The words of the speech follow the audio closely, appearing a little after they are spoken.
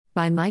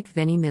By Mike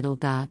Venny Middle.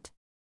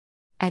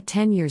 At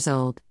 10 years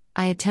old,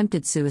 I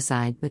attempted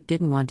suicide but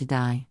didn't want to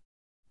die.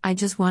 I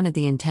just wanted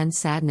the intense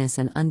sadness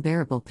and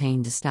unbearable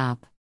pain to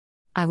stop.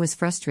 I was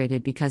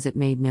frustrated because it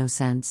made no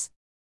sense.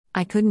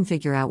 I couldn't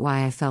figure out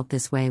why I felt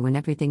this way when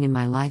everything in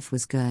my life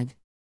was good.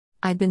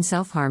 I'd been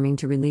self-harming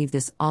to relieve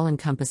this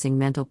all-encompassing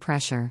mental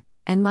pressure,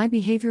 and my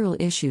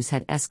behavioral issues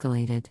had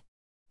escalated.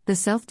 The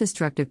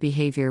self-destructive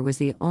behavior was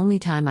the only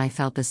time I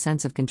felt a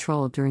sense of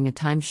control during a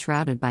time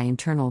shrouded by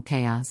internal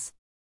chaos.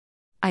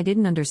 I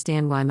didn't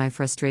understand why my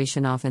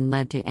frustration often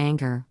led to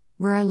anger,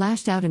 where I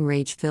lashed out in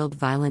rage-filled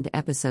violent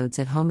episodes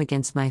at home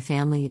against my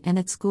family and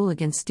at school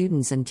against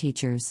students and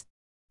teachers.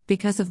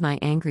 Because of my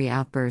angry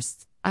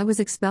outbursts, I was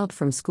expelled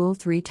from school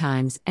 3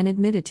 times and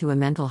admitted to a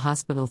mental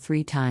hospital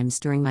 3 times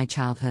during my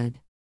childhood.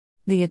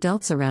 The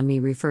adults around me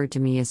referred to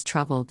me as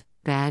troubled,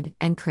 bad,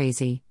 and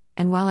crazy,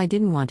 and while I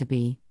didn't want to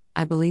be,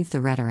 I believed the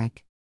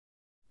rhetoric.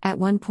 At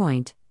one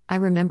point, I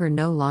remember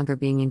no longer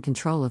being in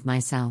control of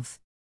myself.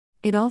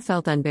 It all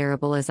felt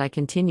unbearable as I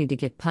continued to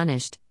get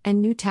punished, and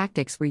new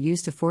tactics were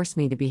used to force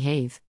me to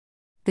behave.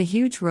 The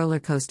huge roller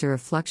coaster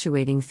of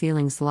fluctuating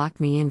feelings locked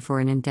me in for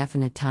an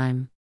indefinite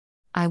time.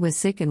 I was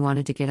sick and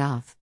wanted to get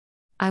off.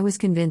 I was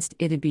convinced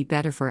it'd be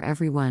better for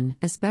everyone,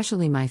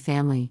 especially my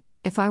family,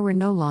 if I were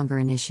no longer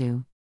an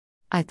issue.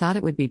 I thought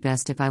it would be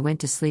best if I went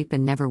to sleep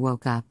and never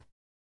woke up.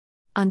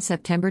 On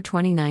September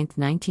 29,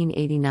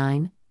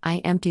 1989, I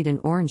emptied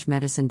an orange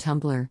medicine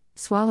tumbler,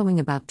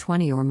 swallowing about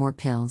 20 or more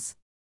pills.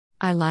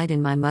 I lied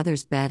in my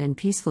mother's bed and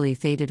peacefully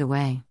faded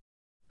away.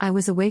 I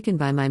was awakened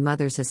by my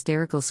mother's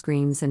hysterical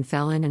screams and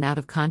fell in and out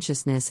of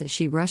consciousness as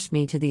she rushed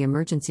me to the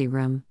emergency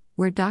room,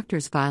 where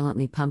doctors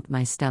violently pumped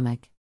my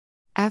stomach.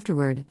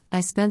 Afterward,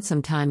 I spent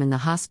some time in the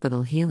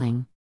hospital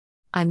healing.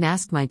 I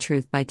masked my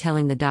truth by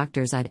telling the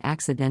doctors I'd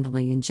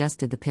accidentally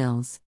ingested the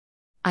pills.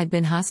 I'd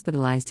been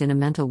hospitalized in a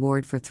mental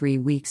ward for 3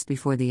 weeks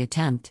before the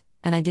attempt,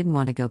 and I didn't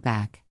want to go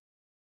back.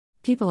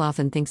 People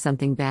often think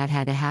something bad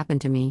had to happen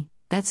to me,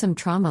 that some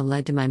trauma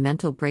led to my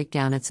mental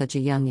breakdown at such a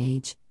young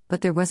age,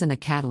 but there wasn't a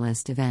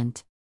catalyst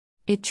event.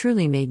 It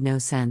truly made no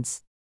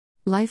sense.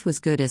 Life was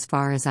good as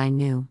far as I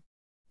knew.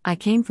 I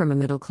came from a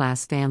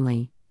middle-class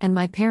family, and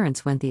my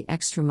parents went the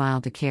extra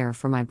mile to care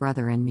for my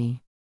brother and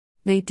me.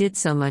 They did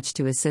so much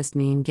to assist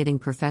me in getting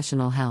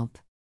professional help.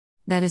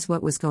 That is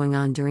what was going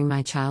on during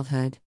my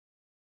childhood.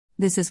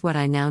 This is what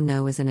I now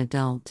know as an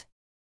adult.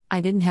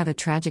 I didn't have a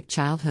tragic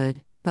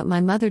childhood, but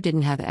my mother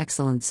didn't have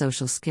excellent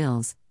social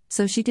skills,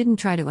 so she didn't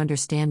try to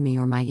understand me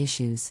or my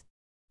issues.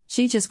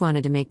 She just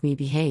wanted to make me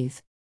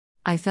behave.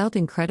 I felt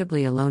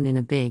incredibly alone in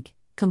a big,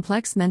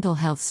 complex mental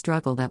health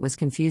struggle that was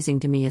confusing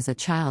to me as a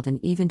child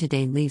and even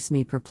today leaves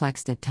me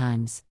perplexed at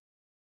times.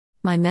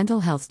 My mental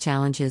health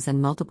challenges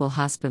and multiple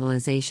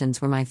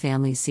hospitalizations were my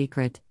family's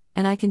secret,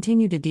 and I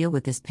continue to deal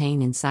with this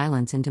pain in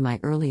silence into my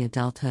early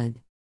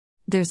adulthood.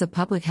 There's a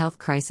public health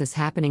crisis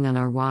happening on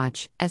our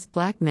watch, as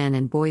Black men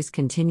and boys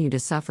continue to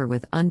suffer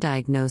with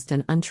undiagnosed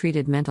and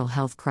untreated mental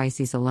health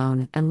crises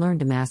alone and learn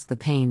to mask the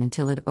pain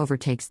until it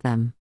overtakes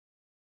them.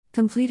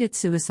 Completed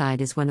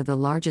suicide is one of the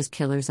largest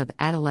killers of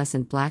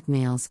adolescent Black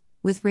males,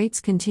 with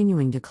rates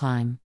continuing to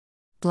climb.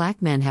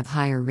 Black men have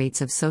higher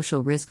rates of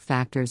social risk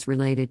factors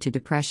related to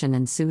depression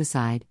and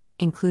suicide,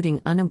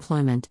 including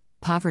unemployment,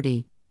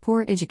 poverty,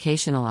 poor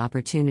educational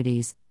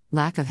opportunities,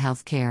 lack of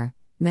health care,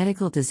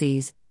 medical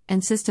disease,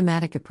 and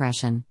systematic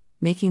oppression,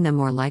 making them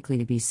more likely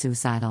to be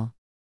suicidal.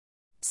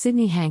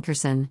 Sydney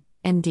Hankerson,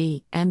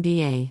 MD,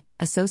 MBA,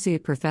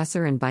 Associate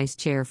Professor and Vice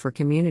Chair for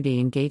Community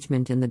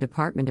Engagement in the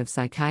Department of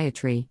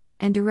Psychiatry,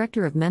 and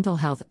Director of Mental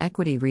Health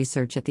Equity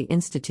Research at the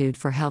Institute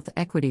for Health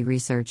Equity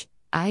Research,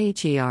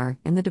 IHER,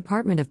 in the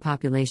Department of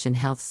Population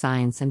Health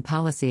Science and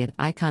Policy at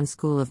Icahn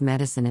School of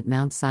Medicine at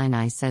Mount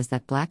Sinai says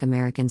that Black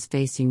Americans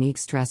face unique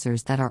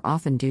stressors that are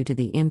often due to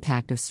the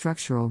impact of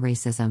structural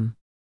racism.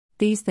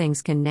 These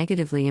things can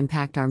negatively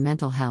impact our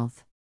mental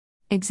health.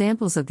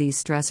 Examples of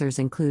these stressors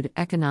include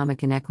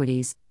economic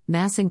inequities,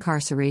 mass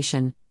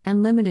incarceration,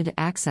 and limited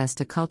access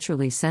to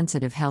culturally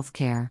sensitive health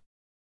care.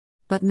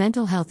 But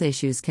mental health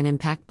issues can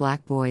impact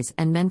Black boys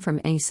and men from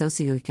any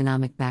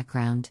socioeconomic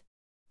background.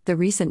 The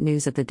recent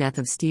news of the death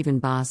of Stephen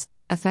Boss,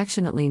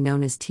 affectionately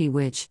known as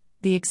T-Witch,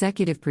 the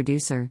executive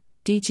producer,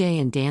 DJ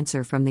and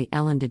dancer from The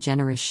Ellen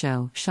DeGeneres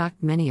Show,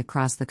 shocked many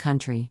across the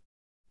country.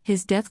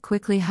 His death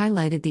quickly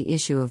highlighted the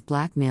issue of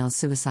Black male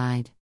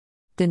suicide.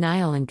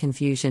 Denial and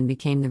confusion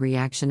became the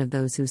reaction of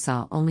those who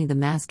saw only the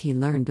mask he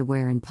learned to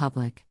wear in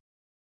public.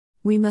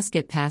 We must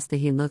get past the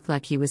 "he looked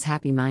like he was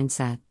happy"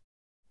 mindset.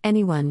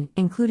 Anyone,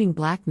 including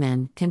Black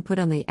men, can put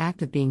on the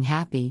act of being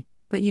happy,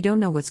 but you don't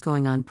know what's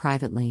going on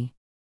privately.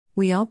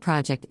 We all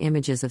project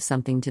images of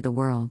something to the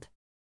world.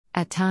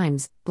 At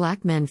times,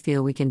 Black men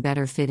feel we can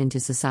better fit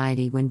into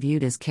society when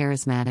viewed as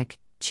charismatic,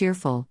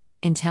 cheerful,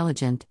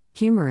 intelligent,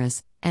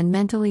 humorous, and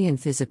mentally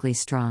and physically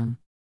strong.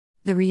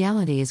 The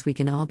reality is we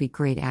can all be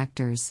great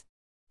actors.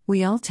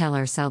 We all tell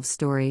ourselves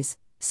stories,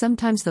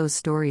 sometimes those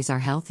stories are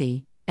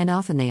healthy, and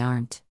often they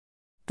aren't.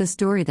 The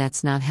story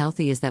that's not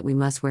healthy is that we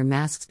must wear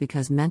masks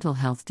because mental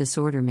health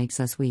disorder makes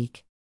us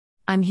weak.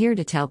 I'm here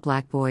to tell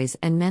Black boys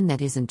and men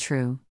that isn't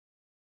true.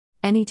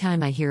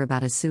 Anytime I hear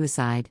about a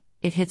suicide,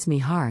 it hits me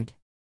hard.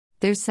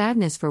 There's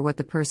sadness for what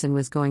the person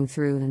was going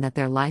through and that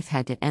their life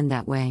had to end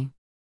that way.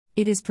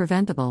 It is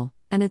preventable,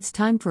 and it's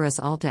time for us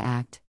all to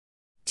act.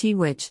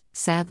 Which,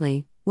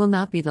 sadly, will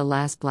not be the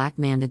last Black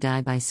man to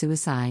die by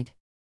suicide.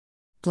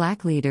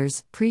 Black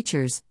leaders,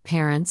 preachers,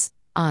 parents,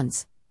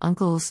 aunts,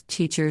 uncles,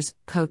 teachers,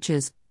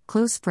 coaches,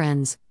 close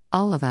friends,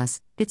 all of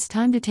us, it's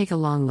time to take a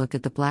long look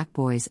at the Black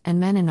boys and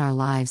men in our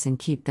lives and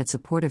keep that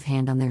supportive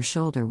hand on their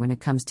shoulder when it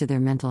comes to their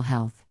mental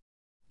health.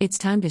 It's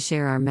time to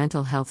share our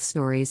mental health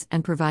stories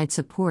and provide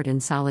support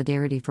and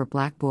solidarity for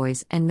Black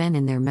boys and men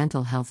in their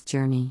mental health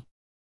journey.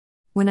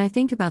 When I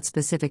think about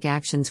specific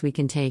actions we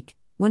can take,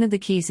 one of the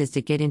keys is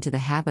to get into the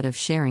habit of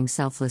sharing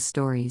selfless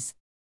stories.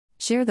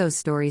 Share those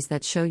stories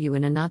that show you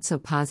in a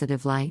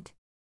not-so-positive light.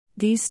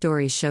 These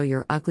stories show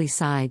your ugly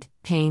side,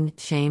 pain,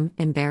 shame,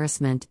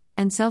 embarrassment,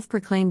 and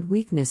self-proclaimed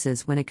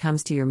weaknesses when it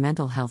comes to your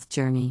mental health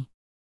journey.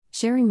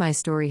 Sharing my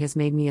story has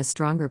made me a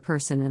stronger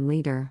person and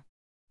leader.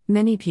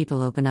 Many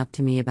people open up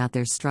to me about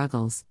their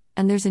struggles,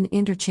 and there's an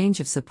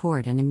interchange of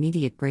support and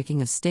immediate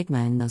breaking of stigma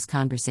in those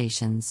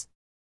conversations.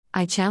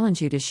 I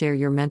challenge you to share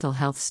your mental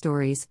health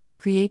stories,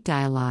 create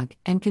dialogue,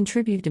 and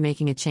contribute to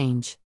making a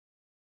change.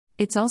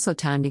 It's also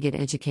time to get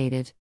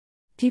educated.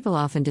 People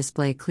often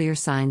display clear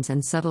signs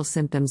and subtle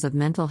symptoms of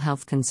mental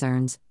health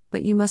concerns,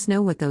 but you must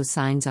know what those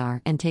signs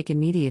are and take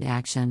immediate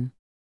action.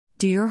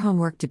 Do your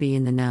homework to be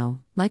in the know,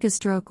 like a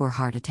stroke or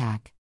heart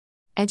attack.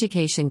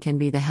 Education can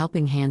be the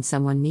helping hand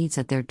someone needs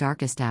at their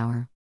darkest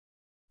hour.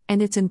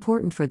 And it's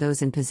important for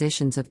those in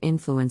positions of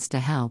influence to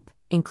help,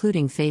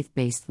 including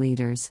faith-based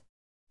leaders.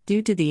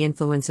 Due to the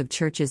influence of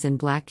churches in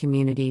Black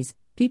communities,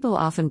 people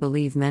often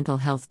believe mental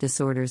health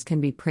disorders can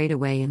be prayed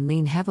away and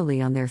lean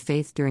heavily on their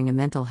faith during a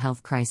mental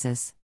health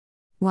crisis.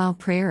 While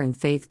prayer and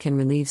faith can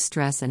relieve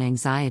stress and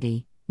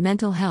anxiety,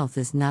 mental health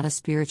is not a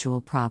spiritual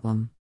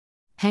problem.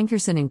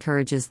 Hankerson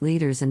encourages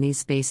leaders in these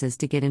spaces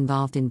to get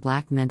involved in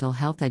Black mental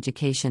health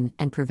education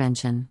and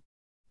prevention.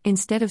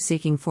 Instead of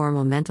seeking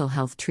formal mental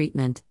health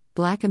treatment,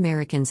 Black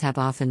Americans have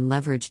often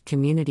leveraged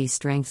community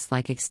strengths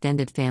like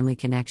extended family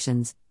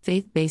connections,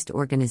 faith-based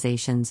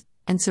organizations,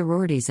 and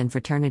sororities and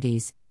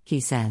fraternities, he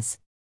says.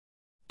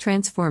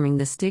 Transforming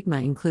the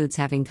stigma includes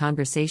having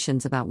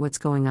conversations about what's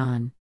going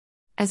on.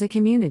 As a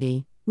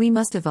community, we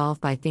must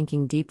evolve by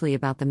thinking deeply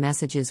about the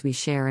messages we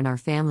share in our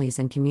families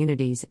and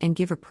communities and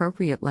give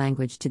appropriate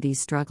language to these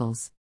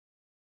struggles.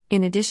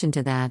 In addition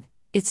to that,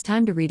 it's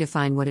time to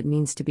redefine what it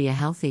means to be a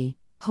healthy,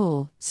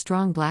 whole,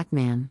 strong Black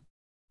man.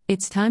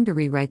 It's time to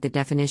rewrite the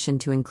definition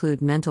to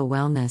include mental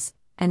wellness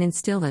and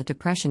instill that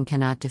depression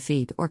cannot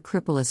defeat or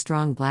cripple a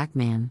strong Black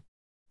man.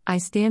 I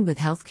stand with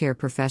healthcare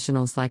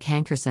professionals like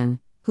Hankerson,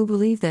 who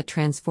believe that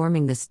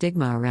transforming the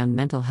stigma around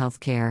mental health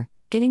care,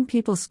 getting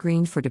people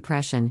screened for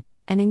depression,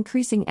 and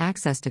increasing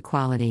access to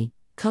quality,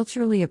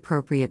 culturally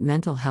appropriate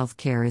mental health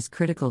care is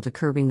critical to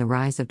curbing the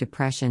rise of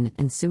depression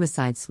and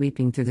suicide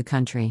sweeping through the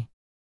country.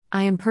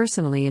 I am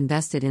personally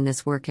invested in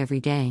this work every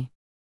day.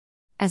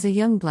 As a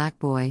young Black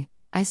boy,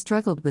 I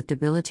struggled with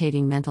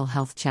debilitating mental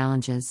health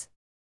challenges.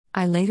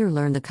 I later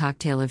learned the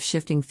cocktail of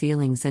shifting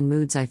feelings and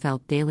moods I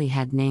felt daily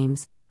had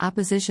names: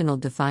 oppositional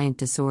defiant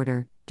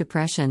disorder,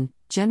 depression,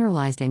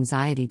 generalized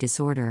anxiety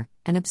disorder,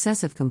 and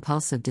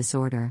obsessive-compulsive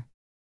disorder.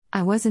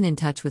 I wasn't in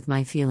touch with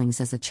my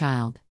feelings as a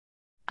child.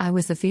 I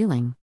was the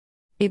feeling.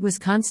 It was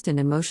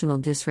constant emotional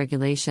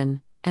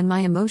dysregulation, and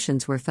my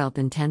emotions were felt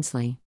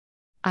intensely.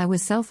 I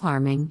was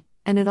self-harming,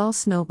 and it all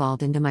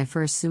snowballed into my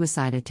first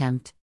suicide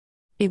attempt.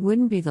 It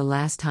wouldn't be the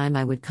last time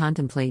I would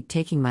contemplate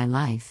taking my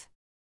life.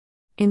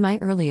 In my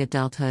early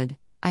adulthood,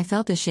 I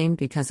felt ashamed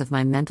because of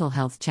my mental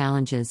health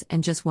challenges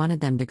and just wanted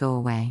them to go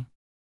away.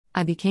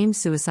 I became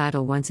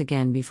suicidal once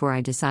again before I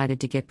decided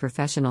to get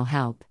professional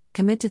help,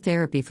 commit to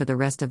therapy for the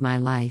rest of my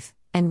life,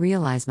 and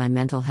realize my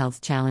mental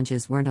health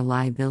challenges weren't a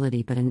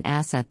liability but an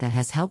asset that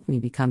has helped me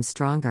become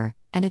stronger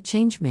and a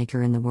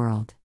changemaker in the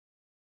world.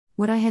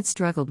 What I had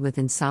struggled with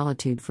in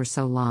solitude for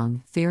so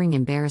long, fearing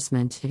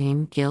embarrassment,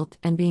 shame, guilt,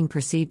 and being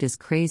perceived as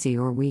crazy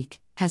or weak,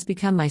 has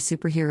become my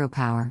superhero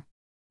power.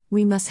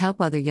 We must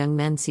help other young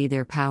men see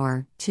their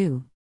power,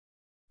 too.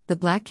 The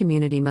Black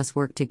community must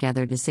work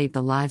together to save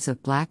the lives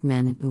of Black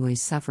men and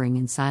boys suffering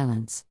in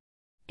silence.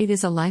 It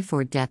is a life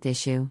or death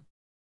issue.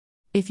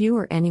 If you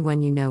or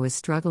anyone you know is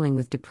struggling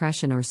with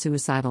depression or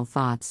suicidal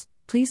thoughts,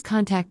 please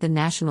contact the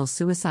National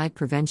Suicide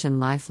Prevention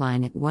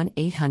Lifeline at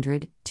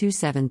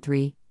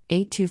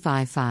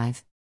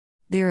 1-800-273-8255.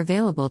 They're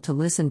available to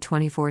listen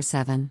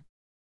 24/7.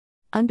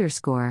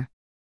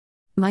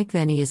 Mike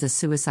Venny is a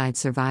suicide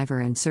survivor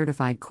and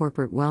certified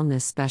corporate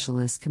wellness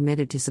specialist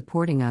committed to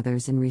supporting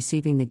others in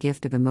receiving the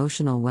gift of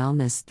emotional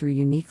wellness through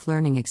unique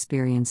learning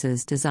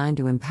experiences designed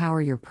to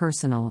empower your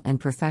personal and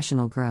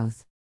professional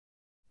growth.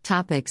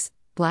 Topics: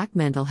 Black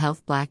mental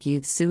health, Black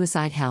youth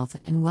suicide, health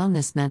and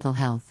wellness, mental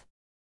health.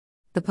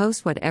 The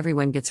post "What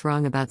Everyone Gets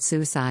Wrong About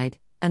Suicide,"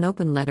 an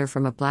open letter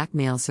from a Black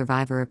male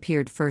survivor,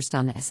 appeared first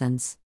on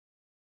Essence.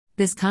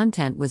 This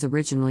content was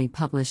originally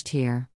published here.